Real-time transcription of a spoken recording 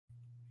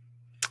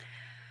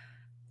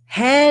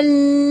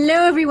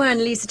Hello everyone,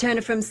 Lisa Turner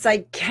from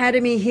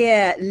Psycademy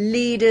here,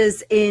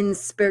 leaders in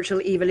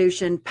spiritual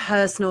evolution,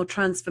 personal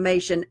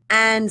transformation,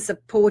 and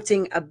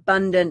supporting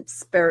abundant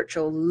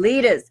spiritual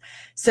leaders.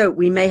 So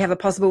we may have a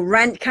possible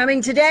rant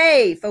coming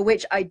today, for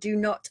which I do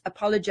not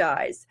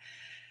apologize.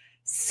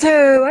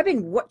 So I've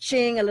been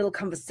watching a little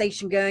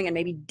conversation going and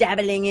maybe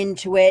dabbling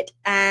into it,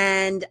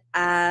 and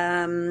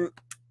in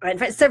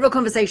fact, several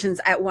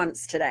conversations at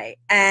once today.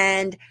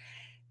 And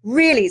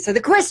really, so the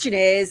question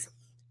is,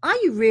 are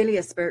you really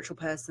a spiritual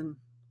person?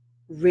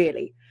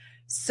 Really?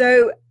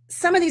 So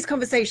some of these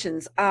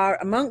conversations are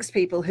amongst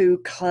people who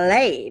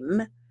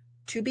claim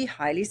to be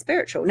highly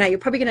spiritual. Now, you're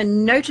probably going to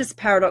notice a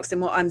paradox in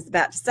what I'm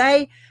about to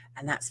say,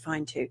 and that's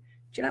fine too.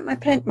 Do you like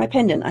my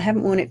pendant? I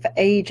haven't worn it for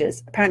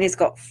ages. Apparently it's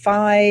got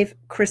 5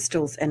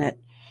 crystals in it.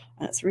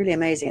 And it's really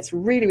amazing. It's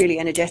really, really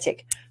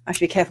energetic. I should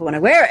be careful when I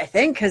wear it, I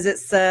think, because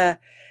it's,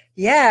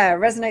 yeah,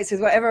 resonates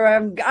with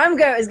whatever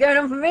is going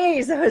on for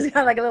me. So it's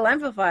got like a little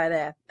amplifier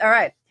there. All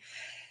right.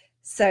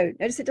 So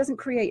notice it doesn't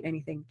create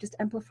anything, just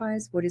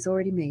amplifies what is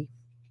already me.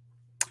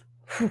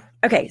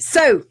 Okay,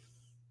 so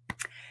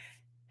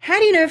how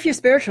do you know if you're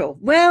spiritual?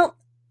 Well,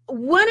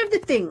 one of the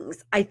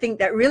things I think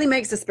that really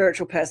makes a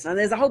spiritual person, and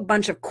there's a whole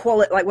bunch of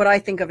like what I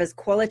think of as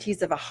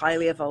qualities of a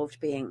highly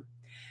evolved being.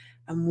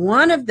 And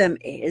one of them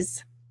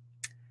is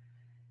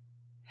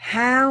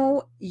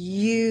how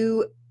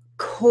you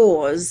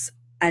cause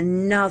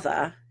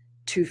another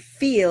to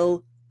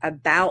feel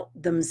about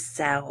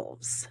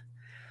themselves.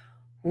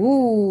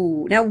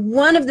 Ooh, now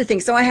one of the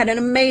things, so I had an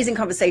amazing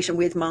conversation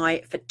with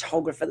my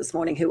photographer this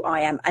morning, who I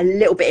am a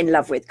little bit in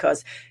love with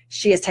because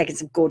she has taken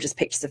some gorgeous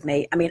pictures of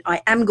me. I mean,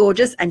 I am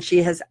gorgeous and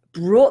she has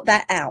brought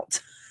that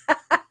out.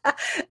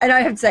 And I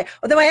have to say,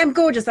 although I am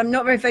gorgeous, I'm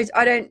not very,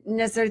 I don't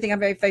necessarily think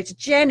I'm very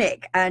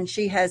photogenic, and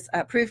she has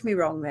proved me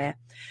wrong there.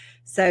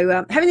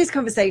 So having this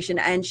conversation,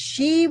 and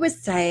she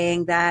was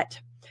saying that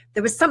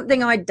there was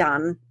something I'd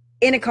done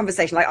in a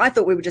conversation. Like, I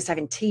thought we were just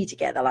having tea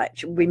together.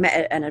 Like, we met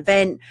at an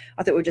event.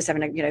 I thought we were just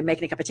having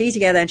making a cup of tea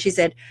together. And she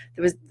said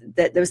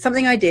there was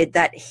something I did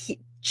that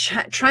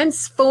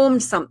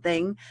transformed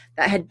something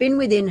that had been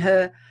within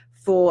her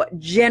for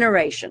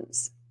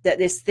generations, that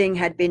this thing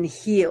had been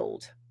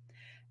healed.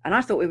 And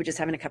I thought we were just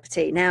having a cup of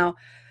tea. Now,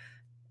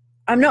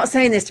 I'm not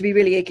saying this to be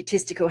really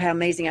egotistical, how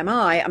amazing am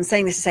I? I'm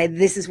saying this to say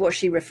this is what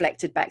she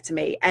reflected back to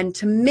me. And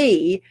to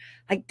me,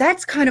 like,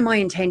 that's kind of my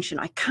intention.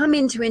 I come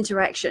into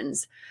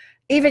interactions,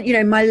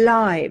 even, my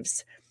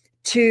lives,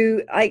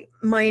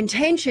 my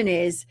intention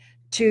is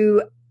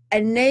to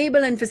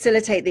enable and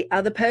facilitate the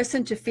other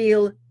person to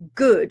feel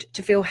good,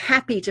 to feel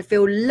happy, to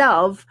feel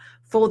love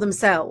for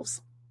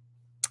themselves.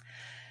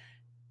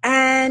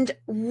 And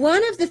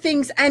one of the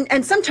things,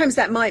 and sometimes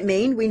that might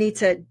mean we need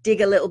to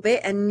dig a little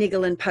bit and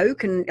niggle and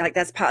poke, and like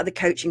that's part of the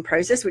coaching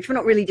process, which we're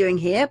not really doing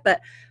here,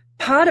 but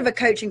part of a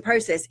coaching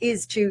process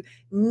is to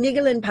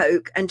niggle and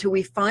poke until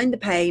we find the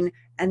pain,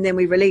 and then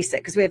we release it,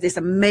 because we have this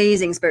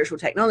amazing spiritual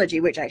technology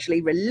which actually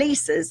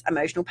releases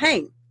emotional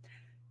pain.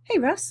 Hey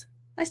Russ,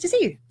 nice to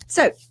see you.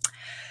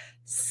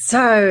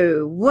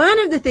 So one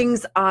of the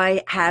things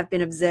I have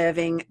been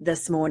observing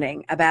this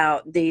morning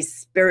about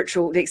these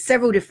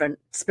several different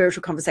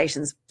spiritual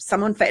conversations,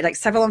 several on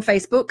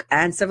Facebook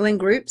and several in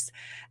groups.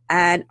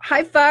 And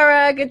hi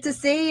Farah, good to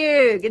see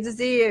you. Good to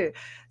see you.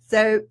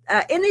 So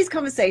in these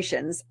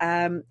conversations,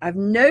 I've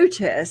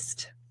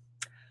noticed,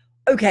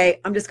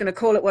 okay, I'm just going to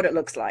call it what it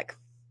looks like.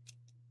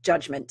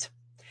 Judgment.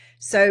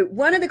 So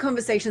one of the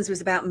conversations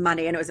was about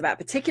money, and it was about a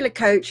particular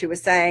coach who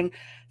was saying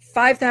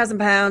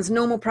 £5,000,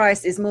 normal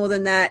price is more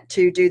than that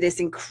to do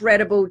this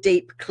incredible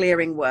deep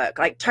clearing work,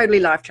 like totally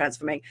life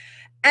transforming.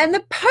 And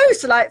the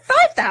posts are like,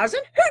 5,000?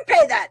 Who'd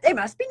pay that? They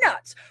must be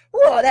nuts.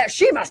 Whoa,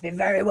 she must be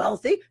very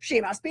wealthy.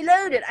 She must be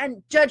loaded.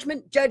 And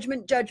judgment,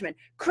 judgment, judgment.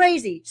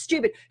 Crazy,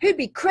 stupid. Who'd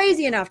be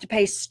crazy enough to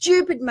pay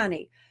stupid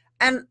money?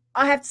 And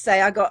I have to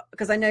say,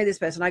 because I know this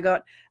person, I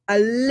got a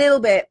little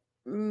bit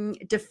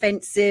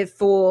defensive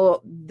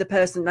for the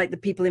person, like the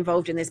people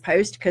involved in this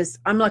post, because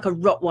I'm like a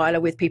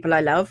Rottweiler with people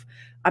I love.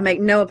 I make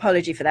no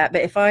apology for that.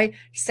 But if I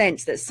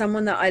sense that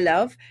someone that I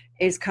love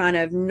is kind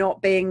of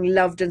not being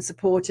loved and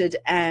supported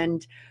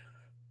and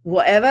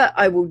whatever,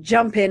 I will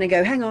jump in and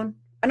go, hang on.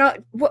 And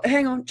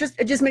hang on, just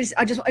I just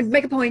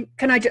make a point.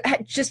 Can I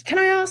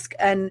ask?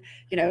 And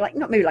like,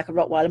 not maybe like a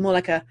Rottweiler, more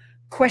like a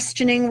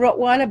questioning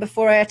Rottweiler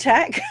before I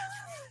attack.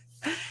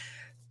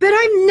 But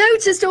I've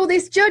noticed all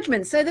this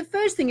judgment. So the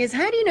first thing is,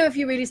 how do you know if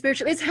you're really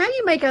spiritual? It's how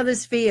you make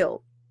others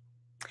feel.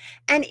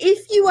 And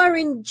if you are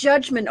in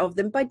judgment of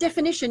them, by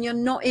definition, you're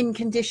not in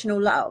conditional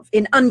love,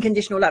 in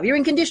unconditional love. You're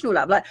in conditional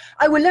love. Like,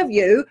 I will love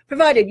you,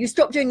 provided you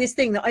stop doing this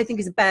thing that I think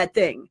is a bad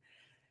thing.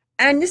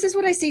 And this is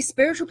what I see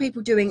spiritual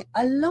people doing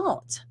a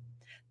lot.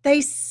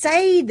 They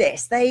say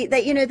this,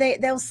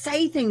 they'll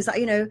say things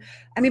like,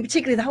 I mean,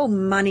 particularly the whole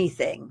money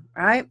thing,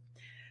 right?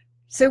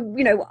 So,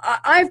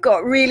 I've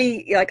got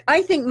really,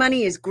 I think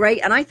money is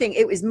great. And I think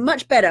it was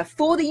much better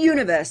for the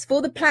universe,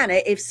 for the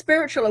planet, if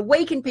spiritual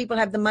awakened people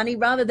have the money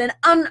rather than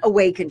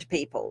unawakened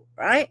people,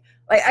 right?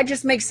 Like, it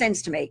just makes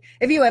sense to me.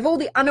 If you have all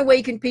the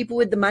unawakened people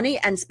with the money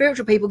and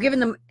spiritual people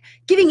giving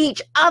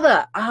each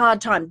other a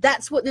hard time,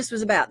 that's what this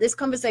was about. This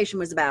conversation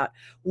was about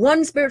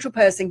one spiritual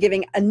person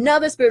giving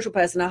another spiritual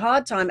person a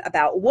hard time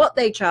about what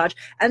they charge,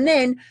 and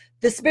then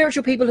the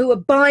spiritual people who are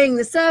buying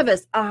the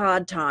service a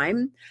hard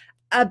time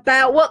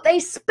about what they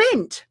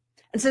spent.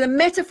 And so the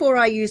metaphor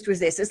I used was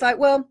this. It's like,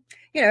 well,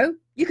 you know,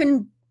 you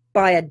can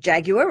buy a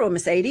Jaguar or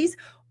Mercedes,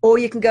 or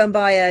you can go and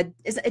buy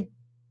is it a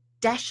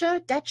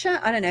Dacia?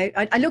 I don't know.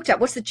 I looked up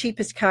what's the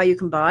cheapest car you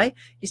can buy.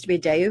 Used to be a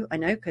Daewoo, I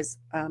know, because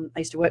I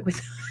used to work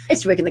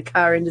in the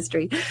car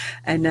industry,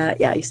 and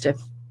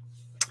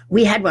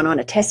we had one on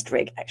a test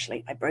rig.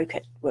 Actually, I broke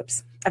it.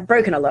 Whoops! I've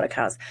broken a lot of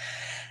cars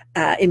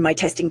in my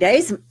testing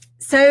days.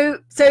 So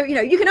you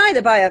know, you can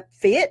either buy a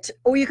Fiat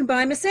or you can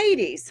buy a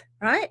Mercedes,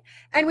 right?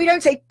 And we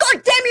don't say,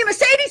 "God damn you,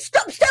 Mercedes!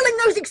 Stop selling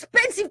those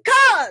expensive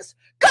cars!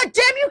 God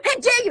damn you! How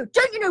dare you!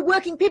 Don't you know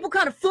working people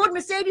can't afford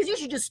Mercedes? You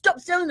should just stop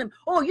selling them.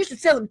 Oh, you should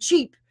sell them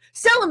cheap.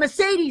 Sell a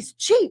Mercedes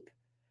cheap."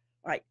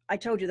 All right, I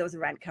told you there was a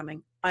rant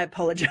coming. I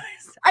apologize.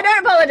 I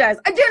don't apologize.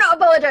 I do not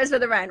apologize for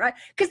the rant, right?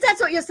 Because that's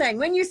what you're saying.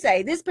 When you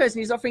say this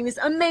person who's offering this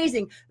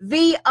amazing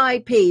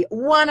VIP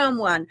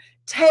one-on-one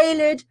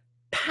tailored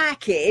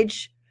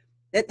package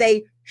that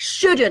they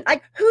shouldn't,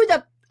 like, who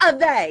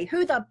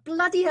the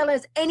bloody hell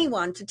is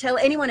anyone to tell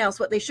anyone else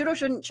what they should or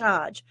shouldn't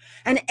charge,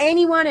 and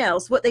anyone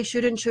else what they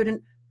should and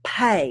shouldn't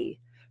pay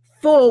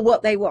for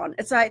what they want?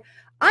 It's like,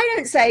 I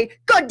don't say,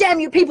 "God damn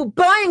you people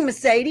buying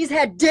Mercedes,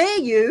 how dare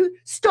you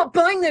stop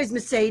buying those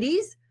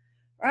Mercedes,"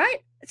 right?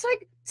 It's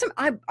like,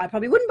 I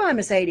probably wouldn't buy a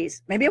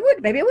Mercedes. Maybe I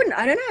would, maybe I wouldn't.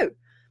 I don't know.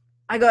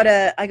 I got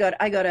a, oh,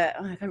 I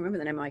can't remember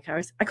the name of my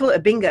car. I call it a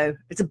bingo.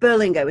 It's a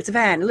Berlingo. It's a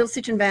van, a little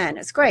Citroen van.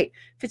 It's great.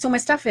 Fits all my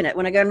stuff in it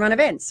when I go and run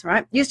events,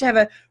 right? Used to have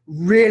a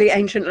really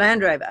ancient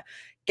Land Rover.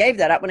 Gave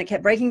that up when it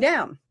kept breaking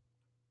down.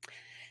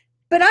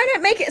 But I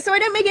don't make it, so I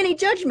don't make any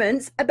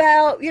judgments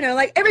about, you know,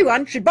 like,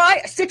 everyone should buy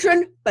a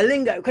Citroen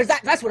Berlingo because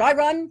that's what I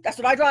run. That's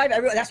what I drive.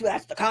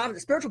 That's the car that the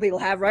spiritual people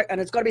have, right?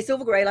 And it's got to be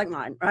silver gray like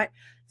mine, right?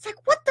 It's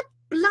like, what the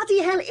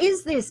bloody hell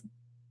is this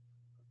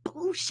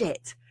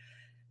bullshit?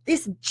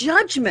 This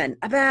judgment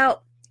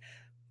about,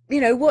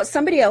 you know, what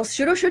somebody else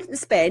should or shouldn't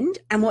spend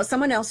and what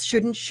someone else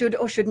should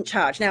or shouldn't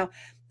charge. Now,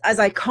 as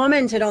I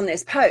commented on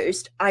this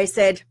post, I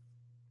said,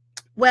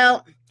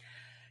 well,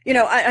 you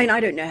know,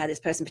 I don't know how this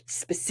person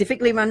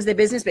specifically runs their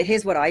business, but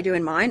here's what I do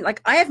in mine. Like,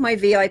 I have my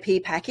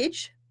VIP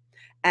package,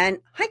 and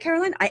hi,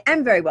 Caroline, I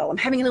am very well. I'm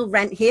having a little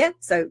rant here,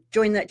 so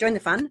join the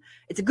fun.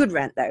 It's a good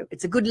rant, though.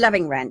 It's a good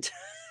loving rant.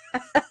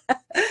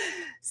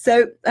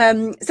 So,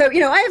 you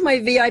know, I have my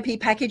VIP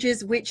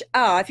packages, which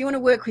are, if you want to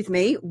work with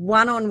me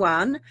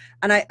one-on-one,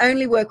 and I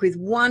only work with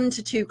 1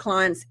 to 2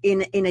 clients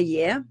in a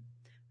year,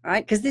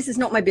 right? Because this is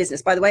not my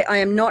business. By the way, I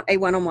am not a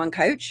one-on-one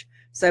coach.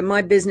 So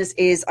my business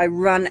is, I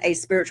run a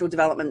spiritual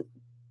development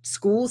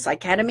school,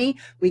 Psycademy.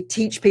 We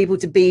teach people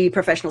to be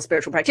professional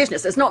spiritual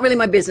practitioners. So it's not really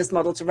my business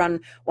model to run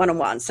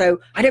one-on-one. So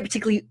I don't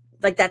particularly,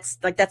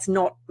 that's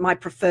not my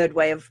preferred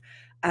way of,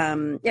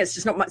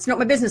 it's not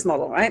my business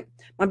model, right?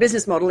 My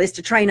business model is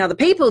to train other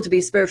people to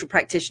be spiritual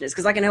practitioners,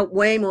 because I can help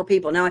way more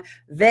people. Now, I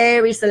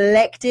will very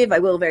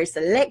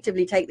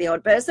selectively take the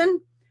odd person.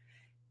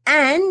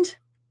 And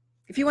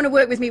if you want to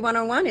work with me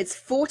one-on-one, it's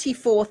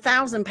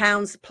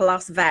 £44,000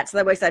 plus VAT. So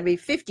that works out to be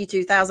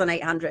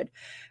 52,800.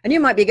 And you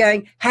might be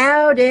going,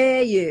 how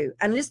dare you?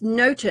 And just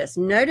notice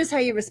how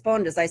you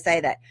respond as I say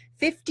that.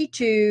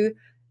 £52,000,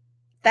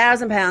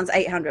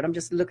 I'm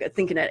just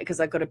thinking it because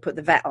I've got to put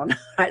the VAT on.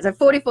 Right, so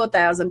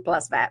 44,000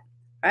 plus VAT,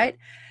 right?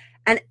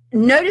 And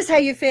notice how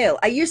you feel.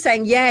 Are you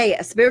saying, yay,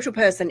 a spiritual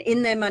person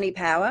in their money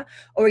power?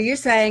 Or are you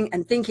saying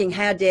and thinking,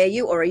 how dare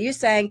you? Or are you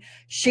saying,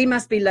 she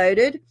must be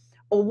loaded?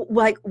 Or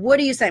like, what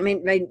are you saying? I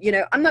mean, you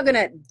know, I'm not going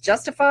to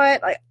justify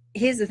it. Like,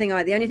 here's the thing.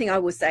 The only thing I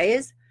will say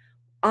is,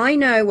 I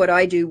know what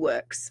I do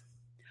works.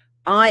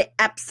 I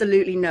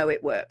absolutely know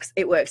it works.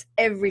 It works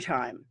every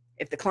time.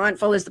 If the client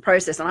follows the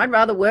process, and I'd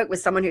rather work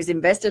with someone who's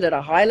invested at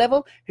a high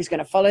level, who's going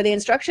to follow the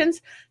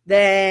instructions,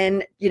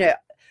 than, you know,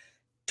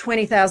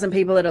 20,000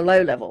 people at a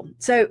low level.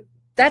 So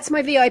that's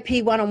my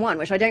VIP one-on-one,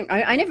 which I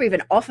never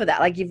even offer that.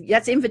 Like,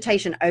 that's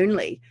invitation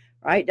only,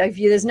 right?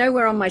 There's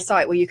nowhere on my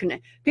site where you can,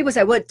 people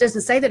say, well, it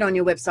doesn't say that on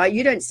your website.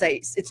 You don't say,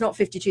 it's not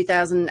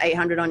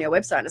 52,800 on your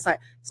website. And it's like,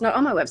 it's not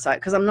on my website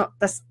because I'm not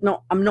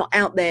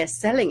out there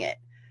selling it.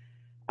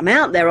 I'm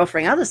out there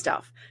offering other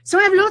stuff. So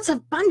I have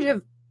bunch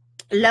of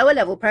lower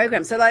level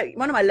programs. So like,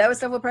 one of my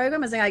lowest level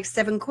programs is like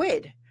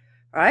 £7,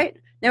 right?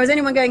 Now, is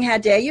anyone going, how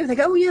dare you? They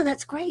go, oh yeah,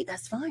 that's great.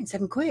 That's fine.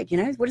 £7, you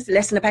know, what is it?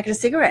 Less than a packet of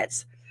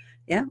cigarettes.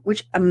 Yeah.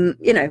 Which,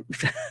 you know,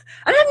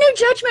 I have no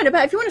judgment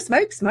about, if you want to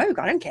smoke, smoke.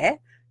 I don't care.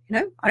 You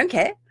know, I don't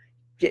care.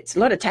 It's a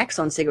lot of tax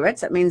on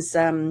cigarettes. That means,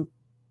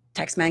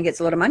 taxman gets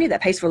a lot of money. That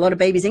pays for a lot of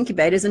babies'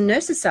 incubators and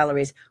nurses'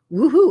 salaries.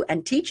 Woohoo.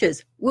 And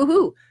teachers.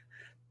 Woohoo.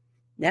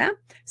 Yeah.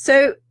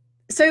 So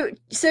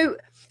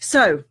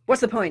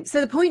what's the point?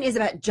 So the point is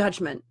about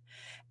judgment.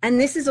 And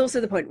this is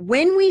also the point.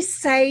 When we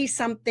say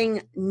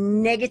something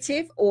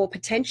negative or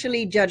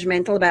potentially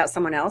judgmental about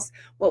someone else,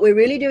 what we're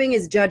really doing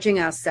is judging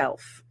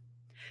ourselves.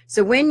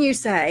 So when you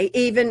say,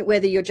 even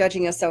whether you're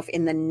judging yourself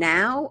in the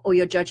now or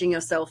you're judging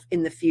yourself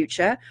in the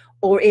future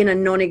or in a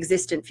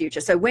non-existent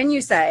future. So when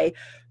you say,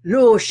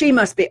 Lord, she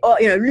must be, oh,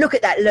 you know, look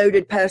at that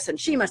loaded person.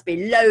 She must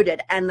be loaded.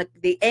 And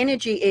the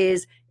energy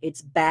is,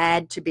 it's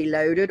bad to be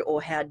loaded,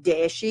 or how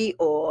dare she,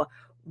 or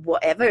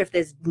whatever. If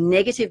there's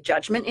negative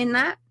judgment in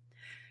that,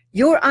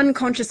 your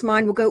unconscious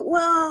mind will go,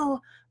 whoa,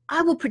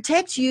 I will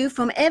protect you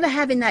from ever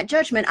having that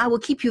judgment. I will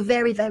keep you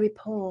very, very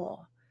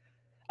poor.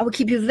 I will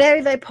keep you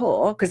very, very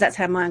poor, because that's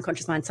how my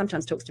unconscious mind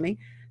sometimes talks to me.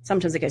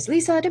 Sometimes it goes,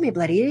 Lisa, don't be a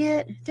bloody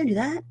idiot. Don't do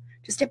that.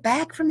 Just step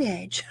back from the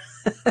edge.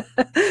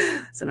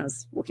 So I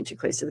was walking too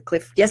close to the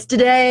cliff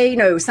yesterday,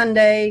 no,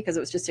 Sunday, because it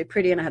was just so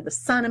pretty and I had the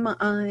sun in my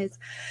eyes.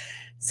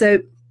 So,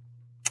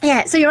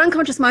 yeah, so your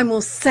unconscious mind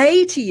will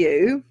say to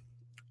you,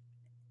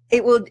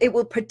 it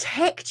will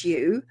protect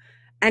you,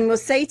 and will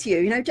say to you,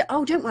 you know,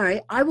 oh, don't worry,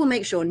 I will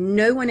make sure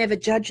no one ever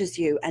judges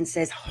you and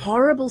says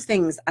horrible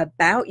things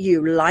about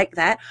you like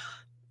that.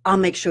 I'll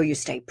make sure you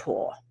stay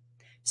poor.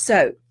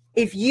 So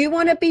if you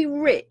want to be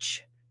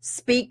rich,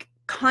 speak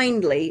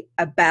kindly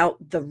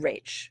about the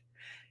rich.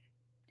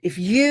 If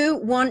you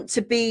want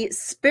to be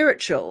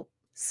spiritual,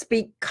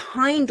 speak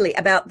kindly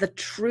about the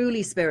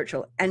truly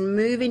spiritual and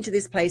move into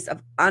this place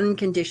of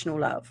unconditional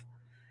love.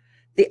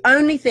 The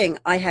only thing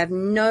I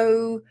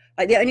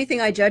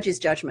judge is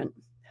judgment.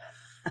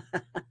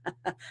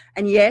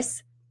 And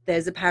yes,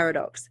 there's a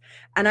paradox.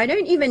 And I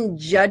don't even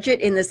judge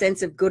it in the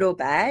sense of good or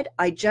bad.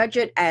 I judge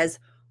it as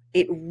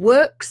it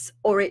works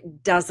or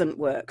it doesn't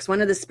work. So one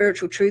of the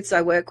spiritual truths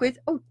I work with,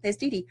 oh, there's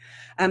Dee Dee.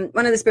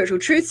 One of the spiritual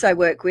truths I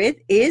work with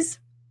is,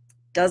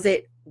 does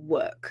it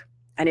work?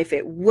 And if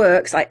it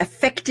works,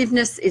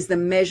 effectiveness is the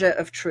measure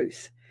of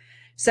truth.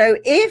 So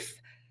if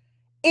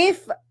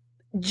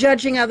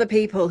judging other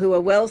people who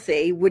are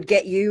wealthy would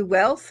get you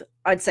wealth,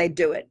 I'd say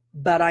do it.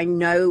 But I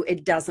know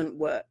it doesn't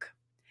work.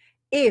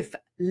 If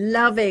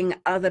loving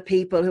other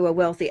people who are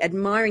wealthy,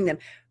 admiring them,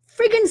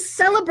 friggin'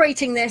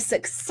 celebrating their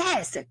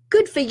success,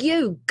 good for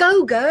you,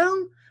 go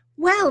girl,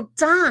 well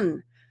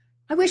done.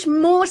 I wish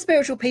more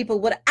spiritual people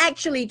would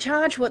actually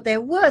charge what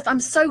they're worth. I'm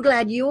so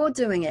glad you're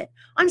doing it.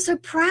 I'm so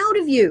proud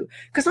of you,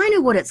 because I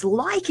know what it's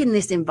like in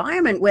this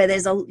environment where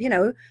there's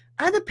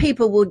other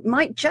people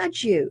might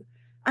judge you.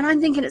 And I'm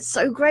thinking it's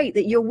so great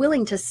that you're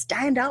willing to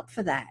stand up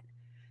for that.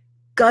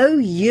 Go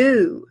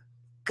you.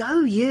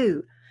 Go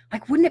you.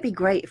 Like, wouldn't it be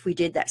great if we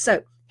did that?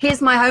 So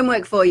here's my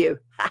homework for you.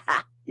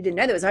 You didn't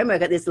know there was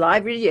homework at this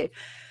live, did you?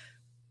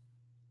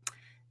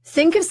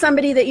 Think of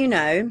somebody that you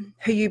know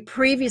who you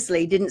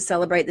previously didn't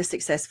celebrate the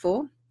success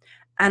for.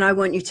 And I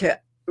want you to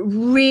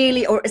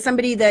really, or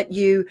somebody that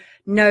you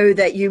know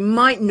that you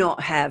might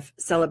not have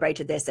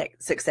celebrated their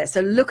success.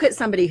 So look at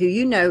somebody who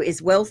you know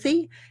is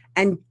wealthy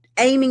and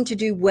aiming to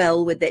do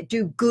well with it,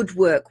 do good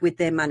work with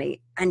their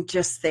money, and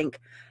just think,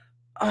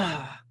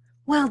 oh,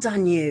 well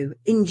done you.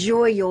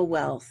 Enjoy your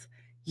wealth.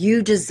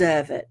 You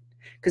deserve it.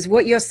 Because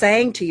what you're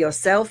saying to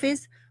yourself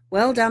is,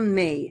 well done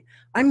me.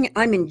 I'm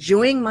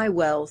enjoying my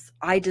wealth.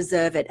 I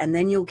deserve it. And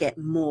then you'll get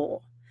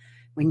more.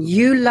 When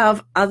you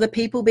love other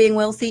people being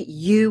wealthy,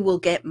 you will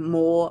get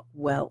more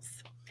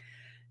wealth.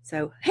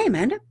 So, hey,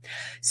 Amanda.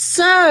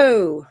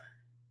 So,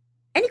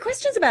 any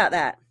questions about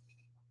that?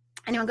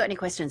 Anyone got any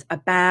questions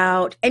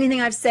about anything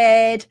I've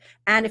said?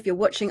 And if you're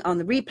watching on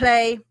the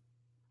replay,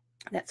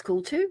 that's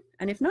cool too.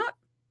 And if not,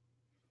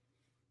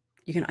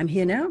 I'm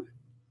here now.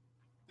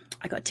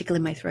 I got a tickle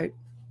in my throat.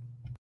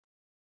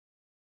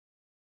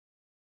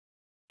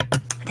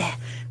 There,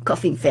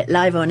 coughing fit,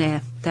 live on air.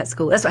 That's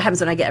cool. That's what happens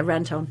when I get a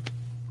rant on.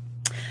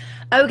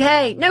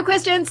 Okay, no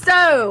questions.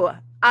 So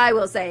I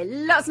will say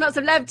lots and lots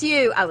of love to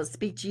you. I will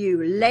speak to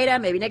you later,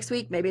 maybe next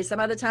week, maybe some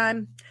other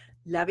time.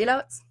 Love you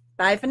lots.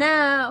 Bye for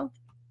now.